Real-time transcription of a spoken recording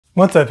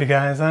What's up, you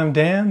guys? I'm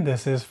Dan,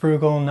 this is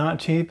Frugal Not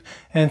Cheap,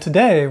 and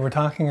today we're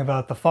talking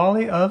about the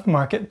folly of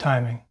market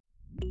timing.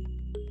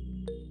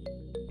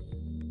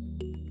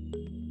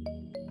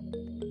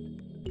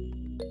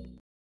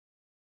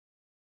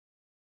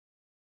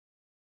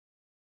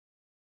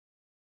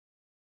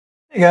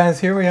 Hey guys,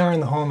 here we are in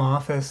the home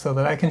office so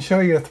that I can show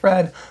you a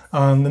thread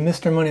on the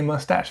Mr. Money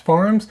Mustache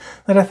forums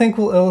that I think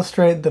will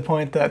illustrate the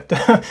point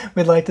that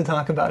we'd like to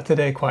talk about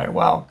today quite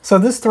well. So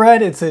this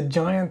thread, it's a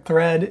giant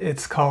thread.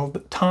 It's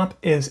called Top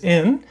is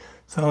In.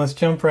 So let's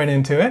jump right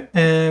into it,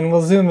 and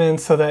we'll zoom in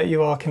so that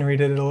you all can read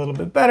it a little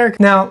bit better.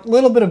 Now, a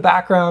little bit of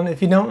background.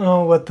 If you don't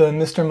know what the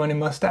Mr. Money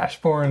Mustache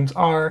forums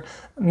are,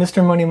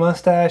 Mr. Money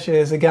Mustache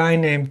is a guy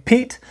named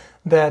Pete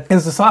that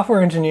is a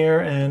software engineer,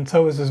 and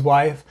so is his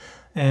wife.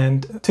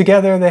 And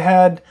together they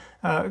had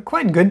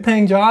quite good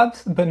paying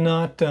jobs, but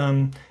not,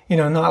 not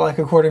like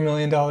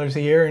 $250,000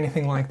 a year or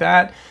anything like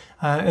that.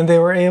 And they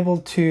were able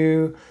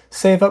to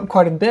save up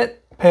quite a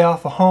bit, pay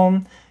off a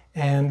home,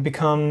 and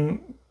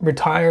become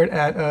retired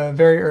at a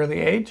very early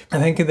age. I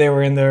think they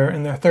were in their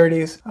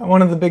 30s.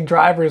 One of the big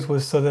drivers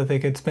was so that they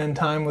could spend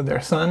time with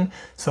their son.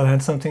 So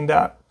that's something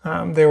that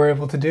they were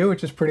able to do,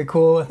 which is pretty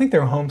cool. I think they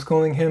were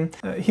homeschooling him.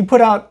 He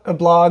put out a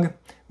blog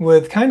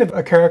with kind of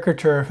a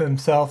caricature of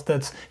himself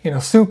that's,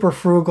 super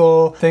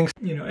frugal, thinks,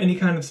 any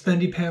kind of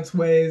spendy pants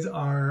ways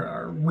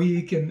are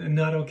weak and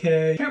not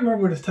okay. I can't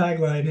remember what his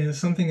tagline is,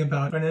 something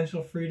about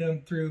financial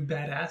freedom through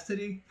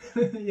badassity.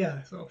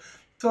 Yeah, so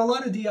a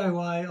lot of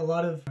DIY, a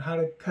lot of how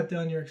to cut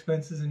down your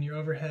expenses and your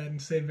overhead and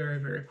save very,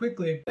 very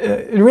quickly.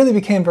 It really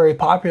became very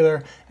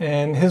popular,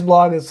 and his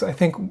blog is, I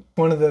think,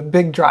 one of the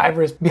big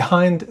drivers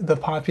behind the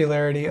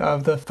popularity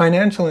of the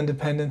financial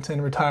independence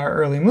and retire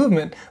early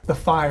movement, the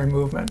FIRE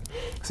movement.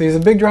 So he's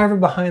a big driver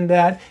behind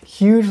that,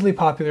 hugely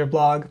popular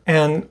blog,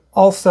 and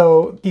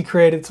also, he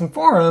created some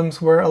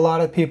forums where a lot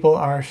of people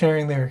are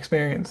sharing their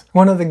experience.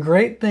 One of the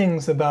great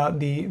things about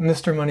the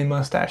Mr. Money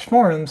Mustache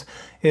forums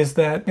is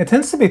that it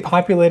tends to be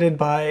populated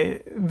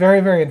by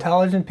very, very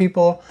intelligent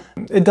people.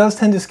 It does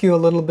tend to skew a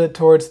little bit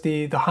towards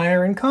the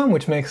higher income,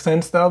 which makes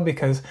sense though,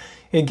 because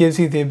it gives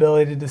you the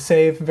ability to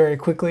save very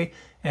quickly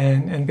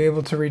and be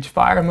able to reach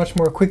FIRE much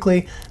more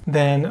quickly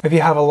than if you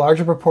have a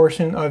larger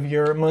proportion of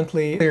your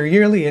monthly or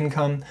yearly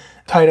income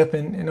tied up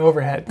in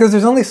overhead. Because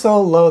there's only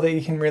so low that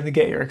you can really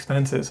get your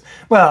expenses.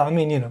 Well, I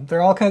mean, there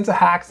are all kinds of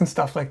hacks and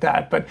stuff like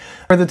that, but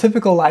for the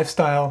typical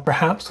lifestyle,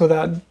 perhaps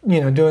without,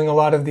 doing a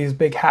lot of these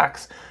big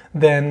hacks,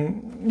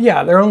 then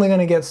yeah, they're only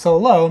going to get so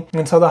low.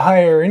 And so the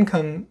higher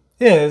income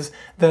is,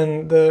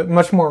 then the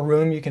much more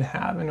room you can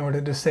have in order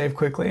to save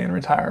quickly and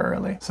retire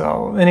early.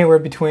 So anywhere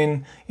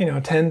between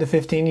 10 to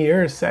 15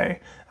 years, say,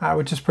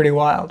 which is pretty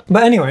wild.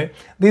 But anyway,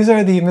 these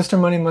are the Mr.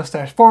 Money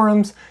Mustache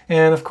forums,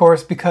 and of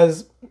course,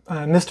 because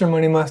Mr.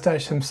 Money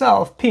Mustache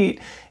himself,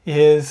 Pete,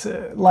 is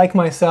like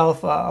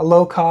myself, a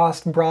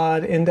low-cost,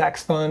 broad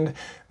index fund,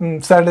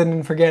 set it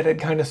and forget it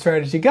kind of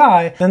strategy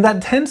guy, and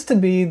that tends to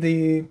be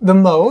the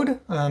mode,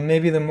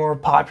 maybe the more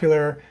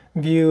popular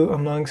view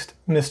amongst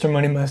Mr.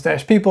 Money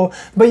Mustache people,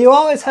 but you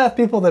always have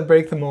people that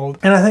break the mold.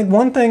 And I think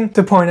one thing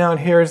to point out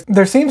here is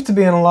there seems to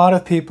be in a lot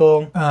of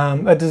people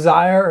a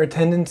desire or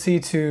tendency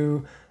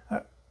to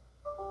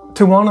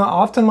want to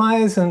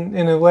optimize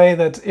in a way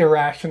that's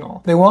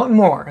irrational. They want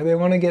more. They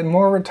want to get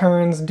more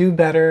returns, do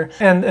better,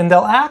 and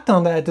they'll act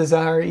on that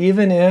desire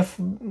even if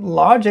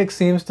logic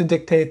seems to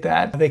dictate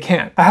that they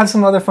can't. I have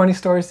some other funny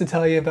stories to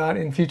tell you about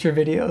in future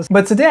videos,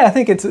 but today I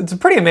think it's a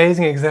pretty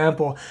amazing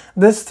example.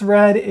 This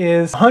thread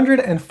is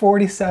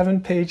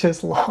 147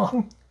 pages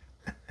long.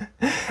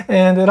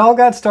 And it all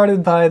got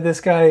started by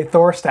this guy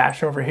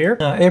Thorstash over here,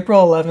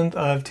 April 11th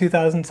of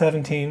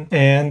 2017.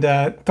 And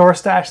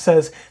Thorstash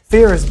says,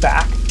 "Fear is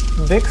back,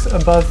 VIX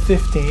above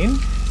 15,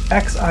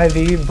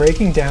 XIV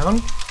breaking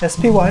down,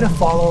 SPY to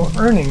follow,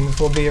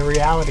 earnings will be a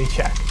reality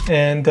check."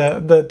 And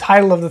the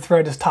title of the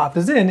thread is Top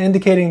is In,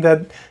 indicating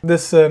that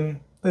this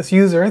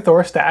user,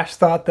 Thorstash,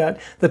 thought that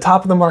the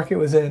top of the market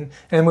was in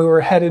and we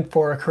were headed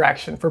for a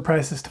correction, for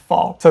prices to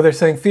fall. So they're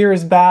saying fear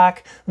is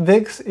back.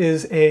 VIX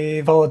is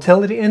a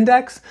volatility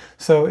index,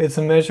 so it's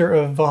a measure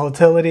of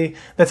volatility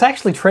that's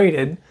actually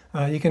traded.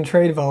 You can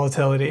trade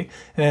volatility.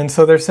 And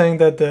so they're saying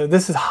that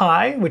this is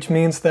high, which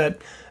means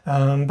that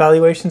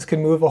valuations could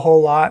move a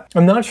whole lot.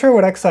 I'm not sure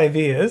what XIV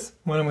is.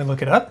 Why don't we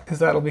look it up, because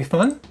that'll be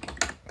fun.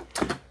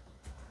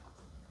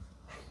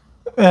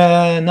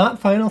 Not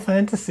Final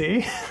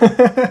Fantasy.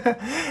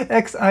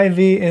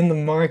 XIV in the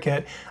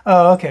market.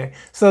 Oh, okay.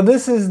 So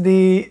this is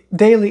the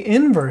daily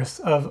inverse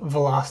of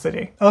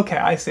velocity. Okay,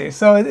 I see.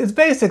 So it's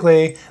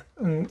basically,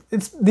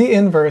 it's the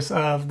inverse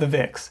of the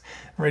VIX,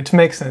 which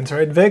makes sense,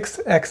 right?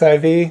 VIX,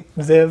 XIV,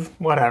 ZIV,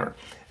 whatever.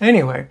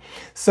 Anyway,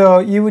 so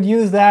you would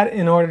use that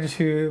in order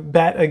to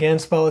bet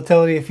against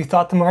volatility. If you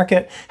thought the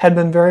market had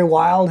been very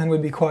wild and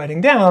would be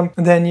quieting down,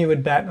 then you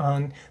would bet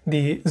on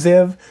the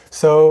ZIV.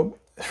 So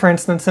for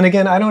instance, and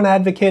again, I don't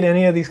advocate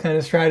any of these kind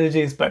of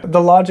strategies, but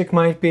the logic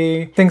might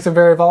be things are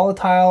very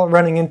volatile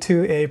running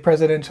into a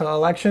presidential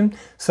election,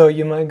 so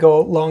you might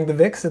go long the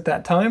VIX at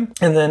that time,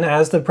 and then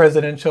as the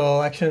presidential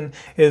election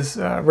is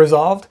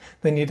resolved,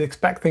 then you'd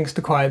expect things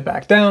to quiet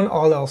back down,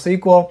 all else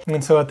equal,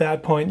 and so at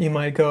that point you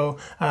might go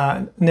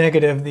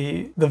negative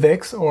the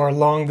VIX or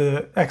long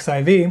the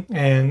XIV,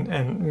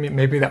 and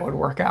maybe that would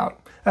work out.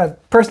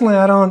 Personally,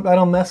 I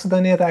don't mess with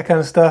any of that kind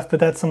of stuff, but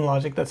that's some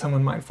logic that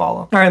someone might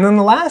follow. All right, and then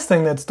the last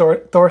thing that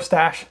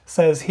Thorstash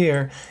says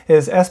here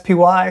is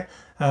SPY,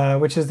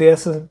 which is the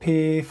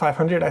S&P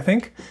 500, I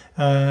think.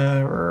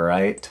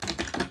 Right?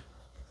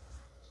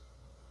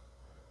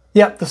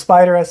 Yep, the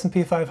Spider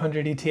S&P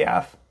 500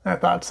 ETF. I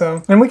thought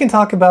so. And we can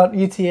talk about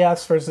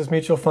ETFs versus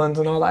mutual funds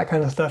and all that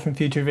kind of stuff in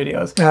future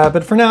videos.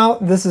 But for now,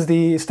 this is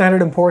the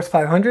Standard & Poor's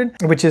 500,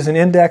 which is an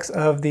index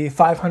of the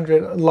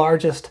 500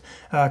 largest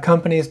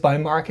companies by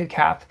market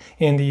cap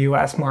in the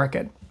US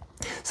market.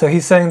 So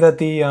he's saying that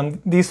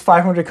these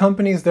 500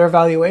 companies, their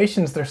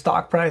valuations, their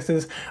stock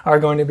prices are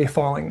going to be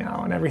falling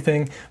now and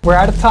everything. We're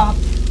at the top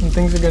and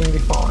things are going to be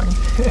falling.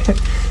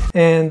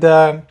 And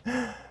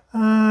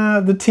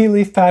the tea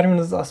leaf pattern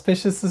is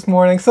auspicious this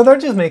morning, so they're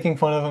just making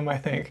fun of him, I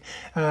think.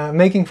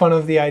 Making fun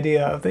of the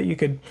idea of that you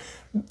could,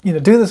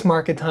 do this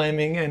market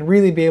timing and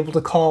really be able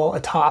to call a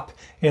top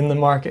in the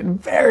market.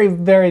 Very,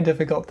 very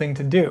difficult thing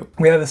to do.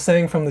 We have a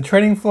saying from the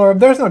trading floor.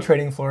 There's no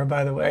trading floor,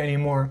 by the way,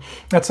 anymore.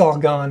 That's all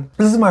gone.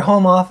 This is my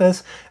home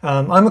office.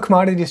 I'm a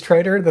commodities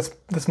trader.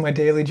 That's my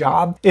daily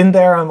job. In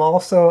there, I'm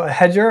also a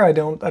hedger. I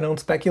don't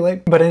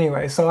speculate. But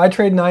anyway, so I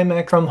trade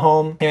NYMEX from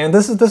home, and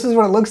this is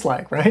what it looks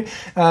like, right?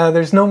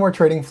 There's no more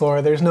trading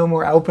floor. There's no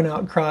more open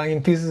out crying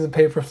and pieces of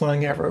paper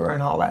flying everywhere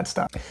and all that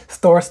stuff.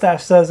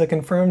 Thorstash says a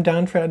confirmed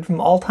downtrend from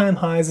all-time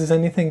highs is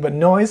anything but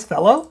noise,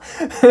 fellow.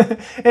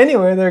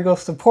 Anyway, there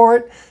goes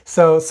support.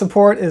 So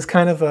support is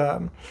kind of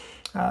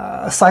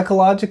a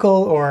psychological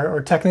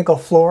or technical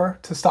floor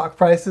to stock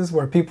prices,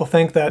 where people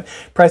think that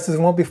prices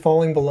won't be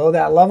falling below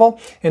that level,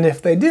 and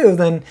if they do,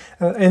 then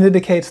it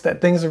indicates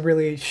that things have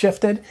really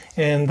shifted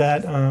and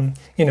that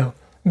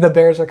the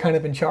bears are kind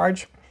of in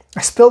charge.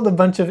 I spilled a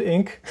bunch of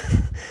ink.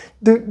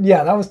 Dude,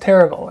 yeah, that was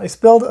terrible. I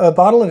spilled a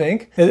bottle of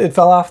ink. It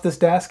fell off this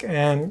desk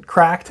and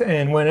cracked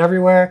and went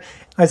everywhere.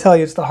 I tell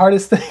you, it's the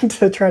hardest thing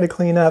to try to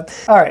clean up.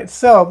 All right,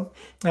 so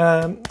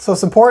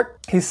support,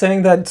 he's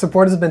saying that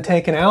support has been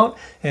taken out,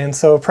 and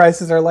so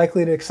prices are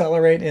likely to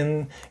accelerate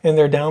in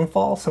their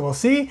downfall. So we'll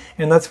see,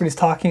 and that's what he's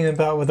talking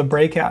about with a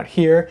breakout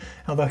here,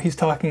 although he's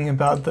talking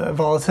about the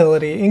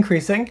volatility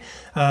increasing,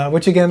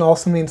 which again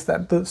also means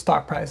that the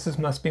stock prices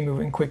must be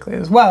moving quickly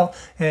as well,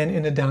 and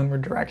in a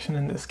downward direction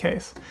in this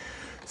case.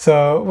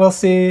 So we'll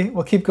see,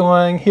 we'll keep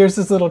going. Here's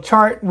this little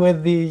chart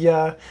with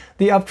the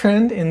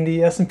uptrend in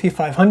the S&P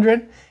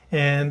 500.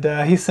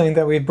 And he's saying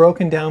that we've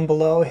broken down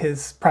below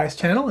his price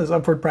channel, his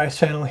upward price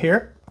channel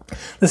here.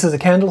 This is a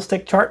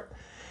candlestick chart.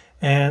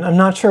 And I'm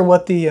not sure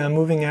what the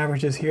moving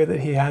average is here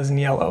that he has in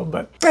yellow,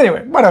 but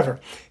anyway, whatever.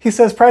 He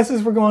says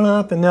prices were going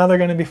up and now they're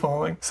going to be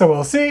falling. So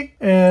we'll see.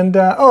 And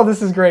oh,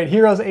 this is great.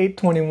 Heroes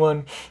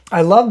 821.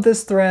 I love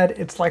this thread.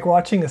 It's like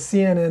watching a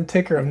CNN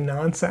ticker of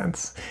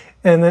nonsense.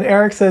 And then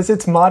Eric says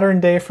it's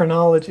modern day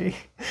phrenology.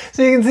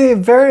 So you can see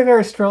very,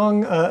 very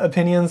strong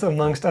opinions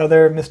amongst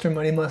other Mr.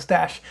 Money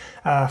Mustache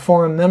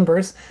forum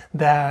members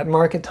that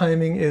market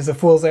timing is a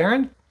fool's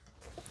errand.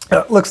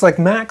 Looks like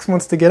Max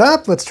wants to get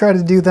up. Let's try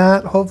to do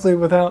that, hopefully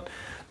without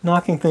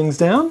knocking things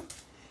down.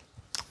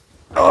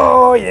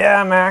 Oh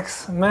yeah,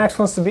 Max. Max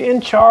wants to be in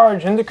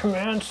charge, in the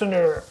command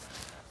center.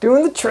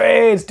 Doing the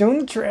trades, doing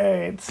the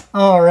trades.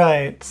 All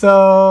right,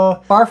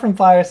 so Far From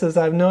Fire says,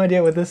 I have no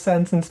idea what this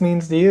sentence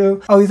means to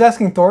you. Oh, he's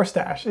asking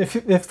Thorstash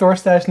if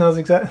Thorstash knows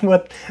exactly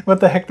what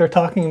the heck they're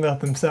talking about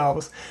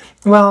themselves.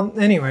 Well,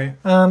 anyway,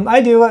 I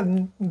do.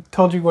 I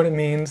told you what it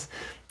means.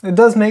 It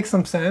does make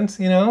some sense,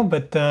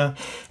 but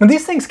and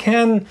these things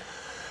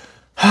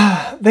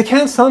they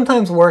can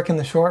sometimes work in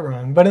the short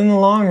run, but in the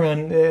long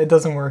run, it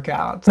doesn't work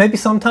out. Maybe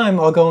sometime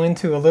I'll go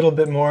into a little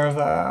bit more of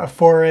a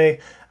foray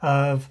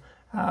of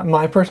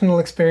my personal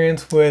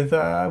experience with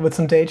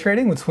some day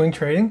trading, with swing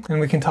trading,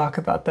 and we can talk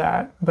about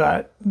that.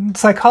 But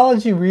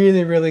psychology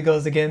really, really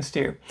goes against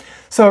you.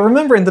 So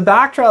remember, in the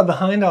backdrop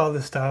behind all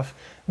this stuff,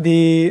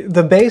 the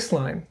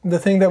baseline, the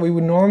thing that we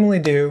would normally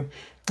do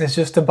is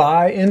just to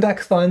buy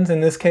index funds, in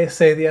this case,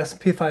 say the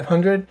S&P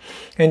 500,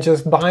 and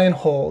just buy and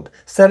hold.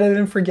 Set it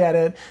and forget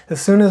it.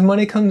 As soon as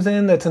money comes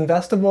in that's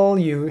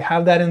investable, you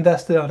have that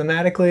invested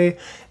automatically.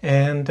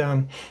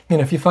 And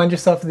if you find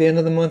yourself at the end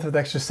of the month with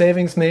extra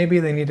savings, maybe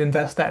they need to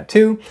invest that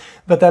too.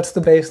 But that's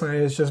the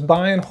baseline, is just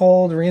buy and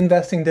hold,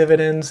 reinvesting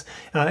dividends.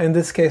 In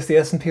this case, the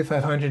S&P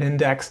 500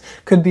 index.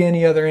 Could be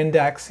any other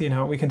index.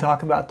 We can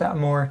talk about that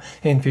more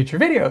in future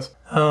videos.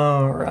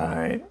 All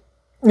right.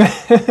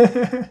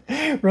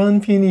 Run,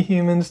 puny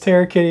humans,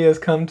 Terror Kitty has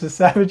come to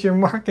savage your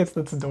markets.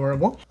 That's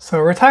adorable. So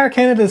Retire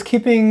Canada is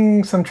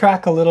keeping some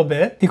track a little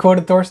bit. He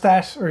quoted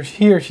Thorstash, or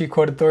he or she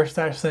quoted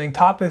Thorstash saying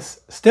top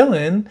is still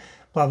in,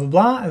 blah, blah,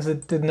 blah, as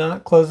it did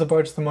not close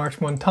above the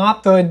March 1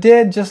 top. So it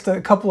did just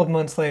a couple of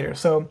months later.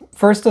 So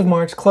 1st of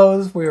March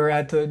close, we were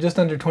at just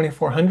under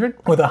 2,400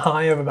 with a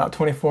high of about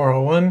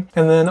 2,401.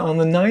 And then on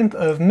the 9th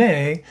of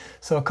May,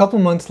 so a couple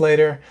months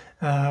later,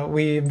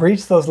 we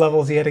breached those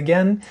levels yet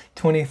again,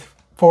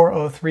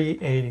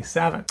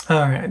 2403.87.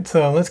 All right,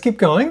 so let's keep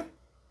going.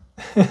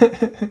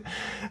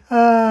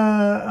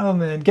 Oh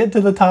man, get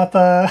to the top.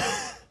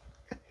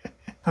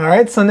 All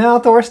right, so now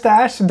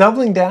Thorstash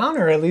doubling down,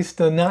 or at least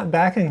not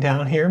backing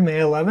down here,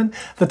 May 11.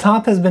 The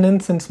top has been in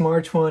since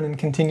March 1 and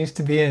continues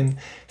to be in.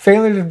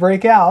 Failure to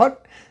break out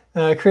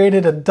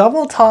created a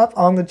double top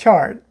on the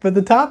chart, but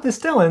the top is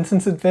still in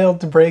since it failed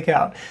to break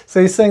out.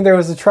 So he's saying there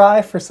was a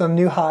try for some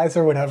new highs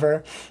or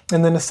whatever,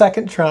 and then a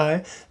second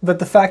try, but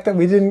the fact that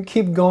we didn't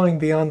keep going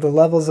beyond the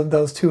levels of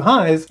those two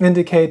highs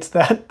indicates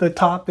that the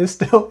top is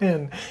still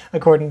in,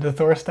 according to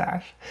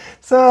Thorstash.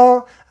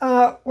 So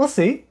we'll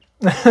see,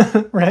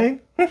 right?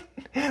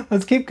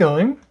 Let's keep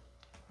going.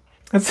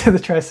 Let's say the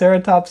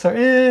Triceratops are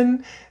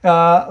in,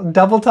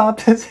 double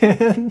top is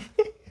in.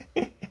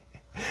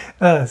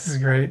 This is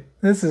great.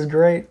 This is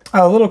great.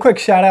 A little quick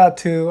shout out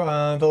to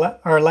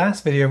our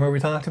last video where we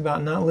talked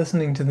about not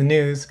listening to the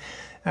news.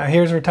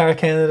 Here's Retire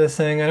Canada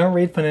saying, I don't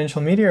read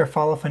financial media or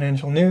follow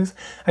financial news.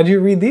 I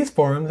do read these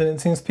forums, and it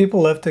seems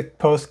people love to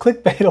post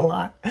clickbait a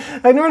lot.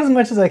 I ignore it as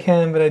much as I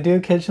can, but I do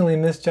occasionally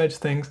misjudge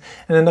things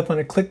and end up on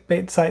a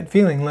clickbait site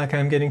feeling like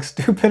I'm getting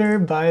stupider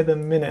by the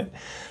minute.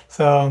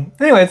 So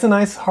anyway, it's a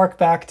nice hark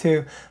back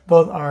to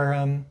both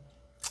our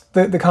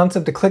the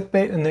concept of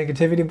clickbait and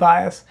negativity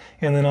bias,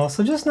 and then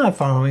also just not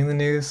following the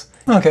news.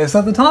 Okay,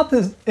 so the top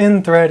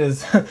in thread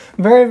is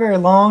very, very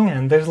long,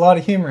 and there's a lot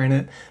of humor in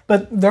it,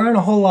 but there aren't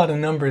a whole lot of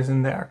numbers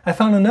in there. I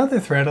found another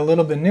thread a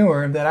little bit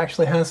newer that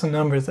actually has some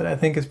numbers that I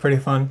think is pretty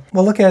fun.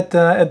 We'll look at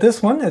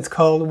this one. It's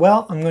called,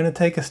 well, I'm going to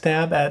take a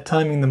stab at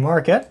timing the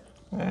market.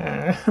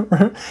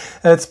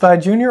 It's by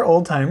Junior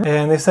Oldtimer,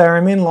 and they say, I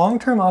remain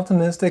long-term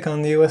optimistic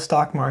on the US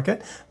stock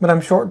market, but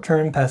I'm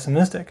short-term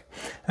pessimistic.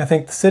 I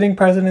think the sitting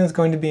president is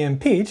going to be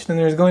impeached, and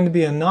there's going to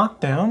be a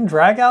knockdown,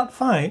 drag-out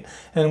fight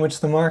in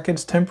which the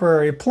market's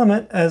temporary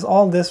plummet as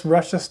all this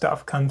Russia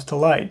stuff comes to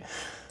light.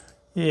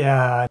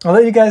 Yeah, I'll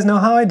let you guys know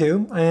how I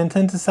do. I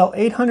intend to sell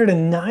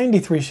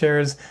 893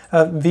 shares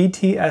of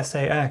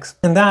VTSAX.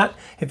 And that,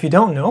 if you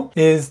don't know,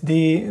 is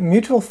the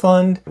mutual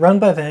fund run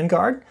by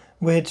Vanguard,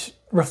 which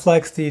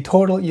reflects the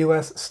total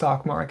US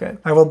stock market.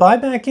 I will buy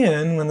back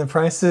in when the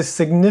price is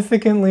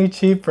significantly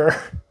cheaper.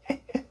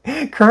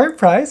 Current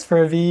price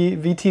for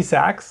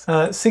VTSAX,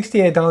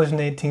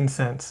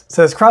 $68.18.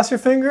 Says, cross your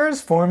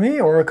fingers for me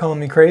or call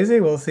me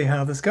crazy. We'll see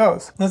how this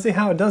goes. Let's see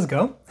how it does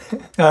go.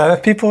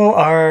 People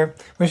are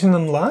wishing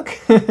them luck.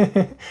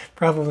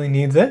 Probably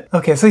needs it.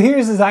 Okay, so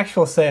here's his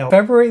actual sale.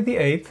 February the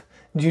 8th.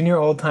 Junior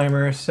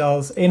Oldtimer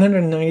sells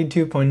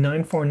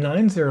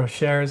 892.9490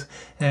 shares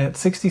at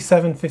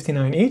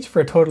 $67.59 each for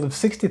a total of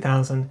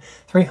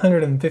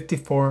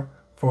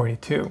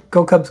 $60,354.42.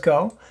 Go Cubs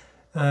go.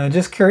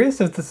 Just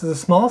curious if this is a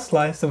small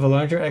slice of a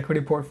larger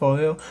equity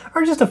portfolio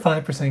or just a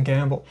 5%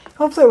 gamble.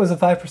 Hopefully it was a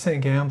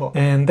 5% gamble.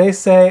 And they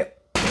say,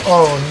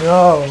 oh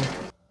no,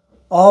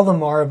 all the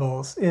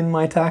marbles in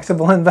my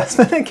taxable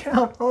investment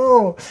account.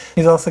 Oh,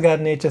 he's also got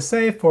an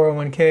HSA,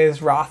 401ks,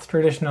 Roth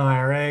traditional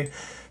IRA,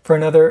 for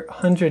another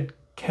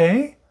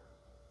 100K?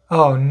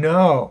 Oh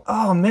no.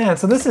 Oh man,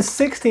 so this is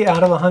 60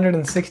 out of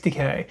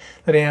 160K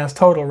that he has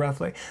total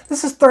roughly.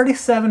 This is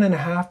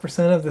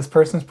 37.5% of this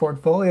person's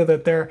portfolio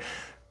that they're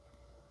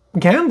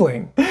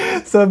gambling.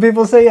 So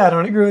people say, yeah, I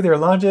don't agree with your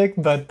logic,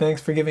 but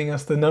thanks for giving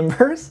us the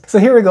numbers. So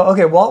here we go.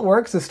 Okay,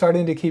 WaltWorks is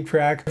starting to keep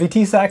track.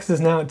 VTSAX is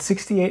now at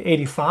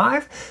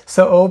 $68.85,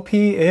 so OP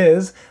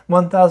is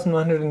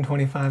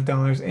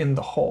 $1,125 in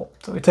the hole.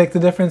 So we take the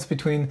difference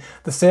between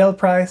the sale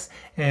price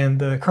and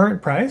the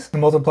current price and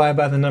multiply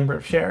by the number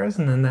of shares,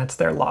 and then that's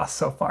their loss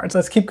so far. So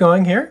let's keep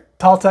going here.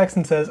 Tall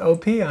Texan says,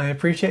 OP, I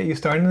appreciate you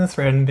starting the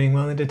thread and being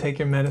willing to take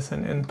your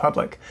medicine in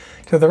public.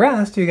 To the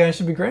rest, you guys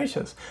should be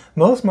gracious.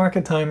 Most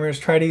market timers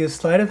try to use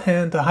sleight of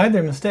hand to hide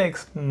their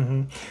mistakes,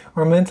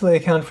 or mentally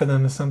account for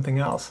them as something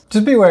else.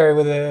 Just be wary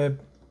with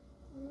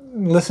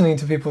listening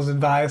to people's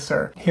advice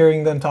or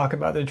hearing them talk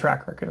about their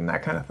track record and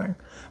that kind of thing.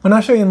 When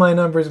I show you my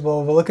numbers,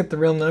 we'll look at the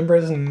real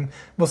numbers and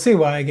we'll see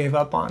why I gave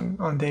up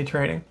on day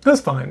trading. It was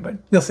fine, but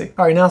you'll see.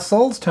 All right, now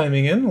Sol's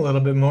chiming in a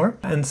little bit more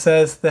and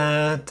says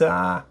that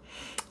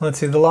let's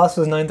see, the loss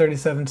was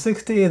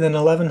 $937.60, then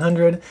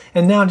 $1,100,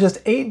 and now just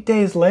 8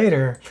 days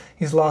later,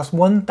 he's lost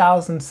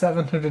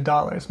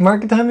 $1,700.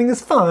 Market timing is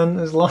fun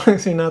as long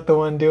as you're not the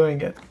one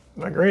doing it.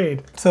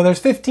 Agreed. So there's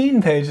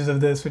 15 pages of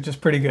this, which is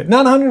pretty good.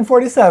 Not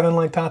 147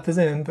 like top is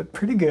in, but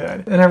pretty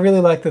good. And I really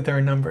like that there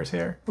are numbers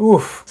here.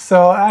 Oof.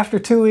 So after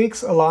 2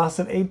 weeks, a loss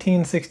of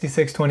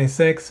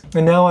 $1,866.26.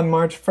 And now on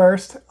March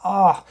 1st,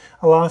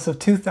 a loss of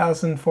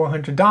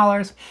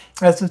 $2,400.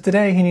 As of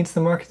today, he needs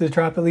the market to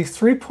drop at least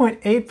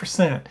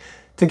 3.8%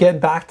 to get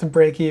back to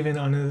break even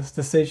on his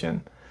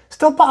decision.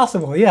 Still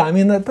possible. Yeah, I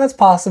mean, that's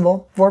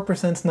possible.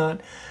 4%'s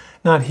not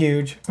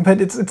huge,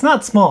 but it's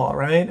not small,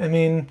 right? I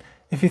mean,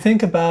 if you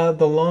think about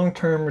the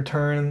long-term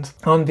returns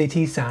on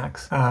VT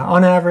stacks,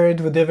 on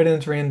average with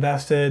dividends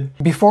reinvested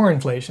before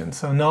inflation,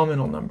 so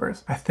nominal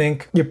numbers, I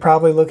think you're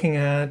probably looking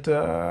at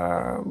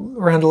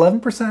around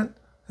 11%.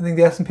 I think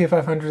the S&P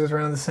 500 is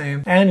around the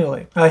same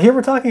annually. Here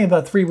we're talking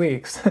about 3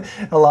 weeks,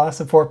 a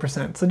loss of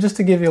 4%. So just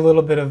to give you a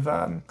little bit of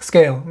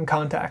scale and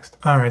context.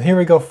 All right, here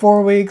we go.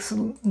 4 weeks,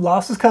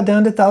 losses cut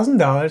down to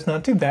 $1,000.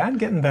 Not too bad,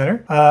 getting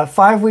better.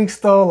 5 weeks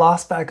though,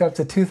 loss back up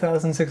to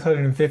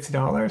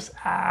 $2,650.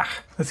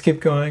 Let's keep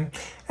going.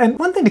 And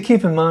one thing to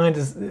keep in mind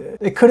is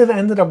it could have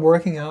ended up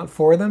working out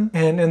for them.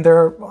 And there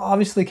are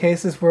obviously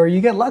cases where you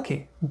get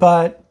lucky.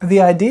 But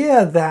the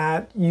idea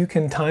that you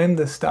can time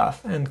this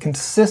stuff and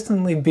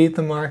consistently beat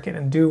the market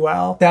and do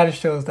well, that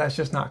shows that's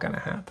just not going to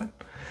happen.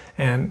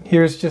 And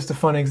here's just a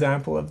fun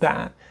example of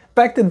that.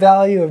 Expected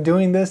value of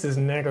doing this is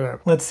negative.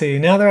 Let's see,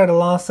 now they're at a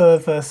loss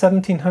of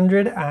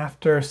 $1,700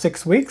 after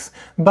 6 weeks,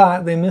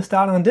 but they missed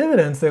out on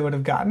dividends they would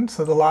have gotten,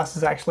 so the loss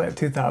is actually at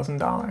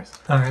 $2,000.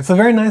 All right, so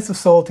very nice of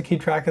Sol to keep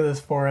track of this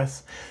for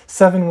us.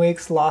 7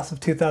 weeks, loss of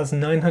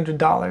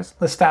 $2,900.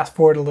 Let's fast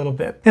forward a little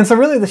bit. And so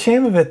really the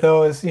shame of it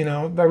though is, you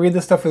know, I read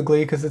this stuff with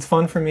glee because it's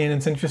fun for me and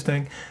it's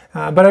interesting,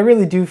 but I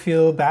really do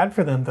feel bad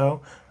for them though,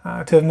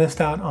 to have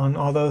missed out on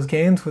all those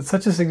gains with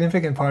such a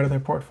significant part of their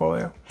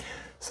portfolio.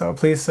 So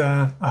please,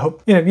 I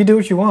hope, you know, you do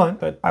what you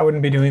want, but I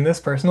wouldn't be doing this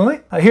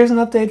personally. Here's an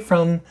update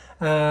from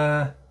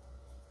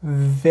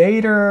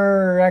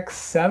Vader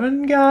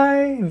X7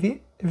 guy,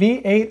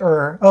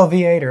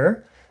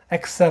 V8er,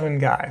 X7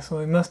 guy. So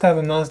we must have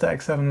a Mazda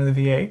X7 with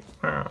a V8.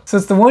 So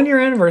it's the 1-year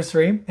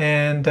anniversary,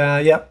 and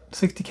yep,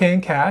 $60K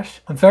in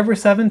cash. On February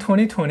 7,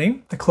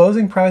 2020, the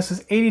closing price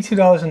was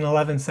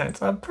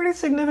 $82.11, up pretty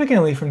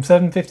significantly from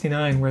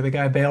 $7.59 where the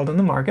guy bailed on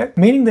the market,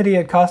 meaning that he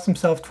had cost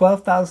himself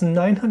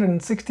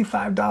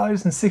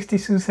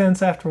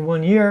 $12,965.62 after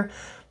 1 year,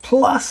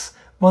 plus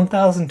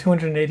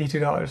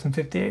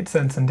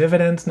 $1,282.58 in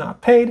dividends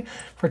not paid,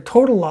 for a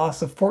total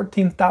loss of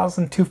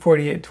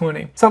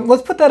 $14,248.20. So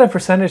let's put that in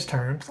percentage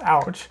terms.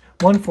 Ouch.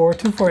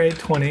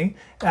 1,424,820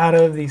 out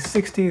of the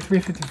 60,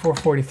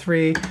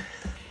 354.43.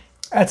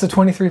 That's a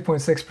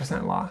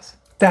 23.6% loss.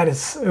 That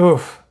is,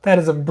 oof, that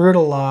is a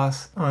brutal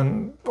loss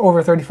on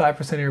over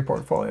 35% of your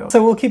portfolio.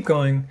 So we'll keep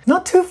going.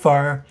 Not too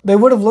far. They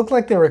would have looked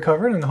like they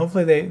recovered, and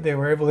hopefully they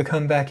were able to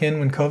come back in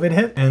when COVID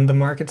hit and the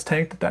markets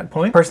tanked at that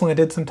point. Personally, I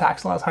did some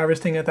tax loss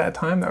harvesting at that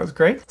time. That was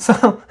great.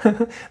 So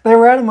they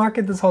were out of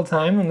market this whole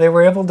time, and they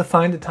were able to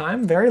find a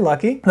time, very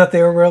lucky, that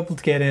they were able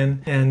to get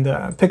in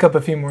and pick up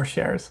a few more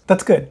shares.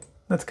 That's good.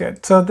 That's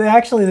good. So they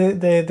actually,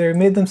 they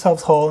made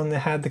themselves whole, and they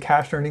had the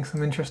cash earning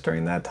some interest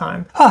during that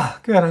time. Ah,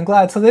 good, I'm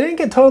glad. So they didn't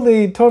get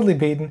totally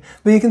beaten,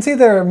 but you can see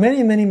there are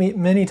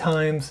many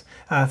times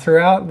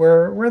throughout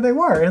where they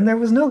were, and there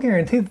was no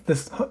guarantee that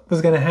this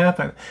was going to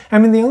happen. I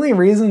mean, the only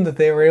reason that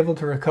they were able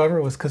to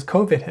recover was because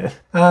COVID hit.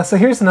 So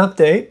here's an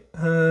update.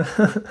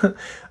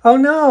 Oh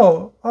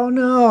no, oh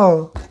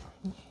no.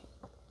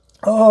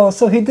 Oh,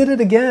 so he did it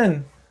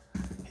again.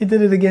 He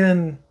did it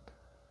again.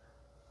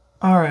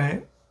 All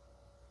right.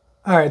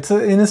 All right, so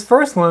in his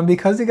first one,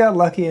 because he got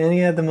lucky and he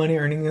had the money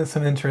earning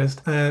some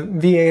interest,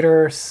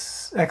 V8er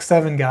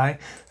X7 guy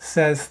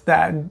says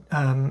that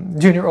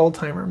junior old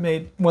timer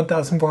made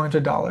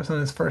 $1,400 on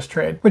his first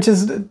trade, which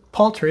is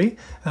paltry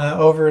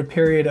over a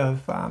period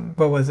of,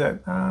 what was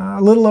it,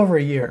 a little over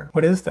a year.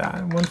 What is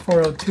that?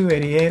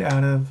 1,402.88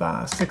 out of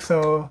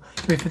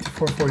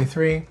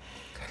 60354.43.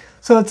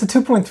 So it's a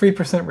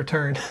 2.3%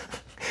 return.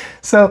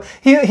 So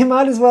he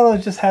might as well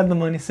have just had the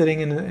money sitting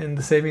in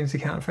the savings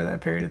account for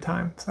that period of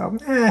time. So,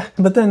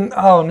 But then,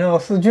 oh no,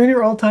 so Junior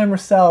Oldtimer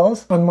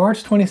sells on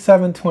March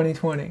 27,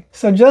 2020.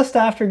 So just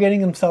after getting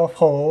himself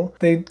whole,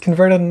 they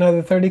converted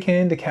another $30K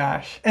into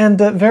cash. And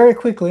very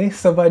quickly,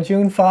 so by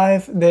June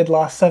 5, they'd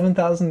lost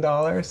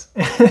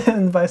 $7,000.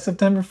 And by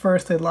September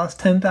 1st, they'd lost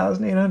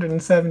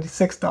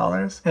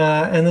 $10,876.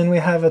 And then we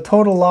have a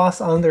total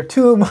loss on their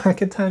 2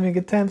 market timing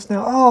attempts.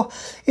 Now, oh,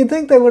 you'd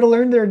think they would have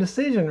learned their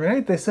decision,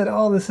 right? They said,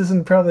 oh, this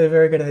isn't probably a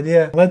very good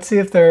idea. Let's see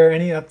if there are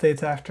any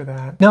updates after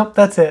that. Nope,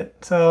 that's it.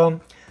 So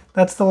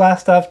that's the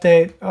last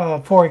update.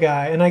 Oh, poor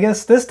guy. And I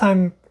guess this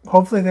time,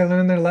 hopefully they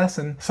learned their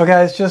lesson. So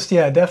guys, just,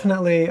 yeah,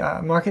 definitely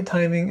market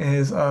timing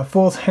is a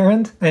fool's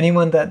errand.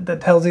 Anyone that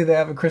tells you they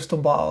have a crystal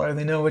ball or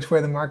they know which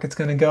way the market's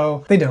going to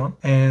go, they don't.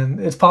 And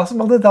it's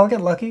possible that they'll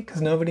get lucky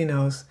because nobody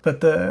knows.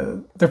 But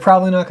they're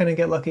probably not going to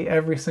get lucky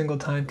every single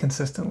time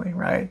consistently,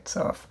 right?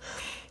 So if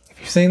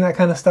you're seeing that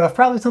kind of stuff,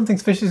 probably something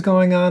fishy is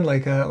going on,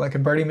 like a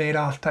Bernie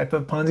Madoff type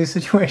of Ponzi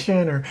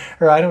situation, or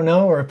I don't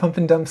know, or a pump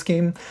and dump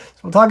scheme. So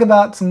we'll talk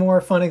about some more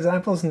fun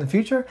examples in the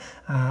future.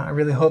 I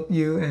really hope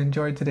you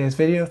enjoyed today's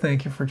video.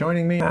 Thank you for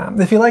joining me.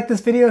 If you like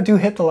this video, do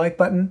hit the like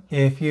button.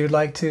 If you'd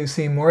like to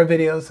see more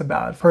videos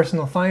about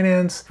personal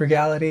finance,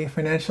 frugality,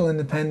 financial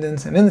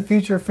independence, and in the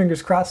future,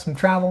 fingers crossed, some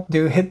travel,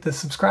 do hit the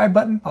subscribe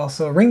button.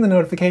 Also ring the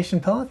notification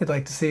bell if you'd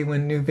like to see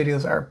when new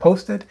videos are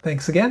posted.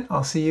 Thanks again.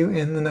 I'll see you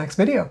in the next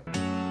video.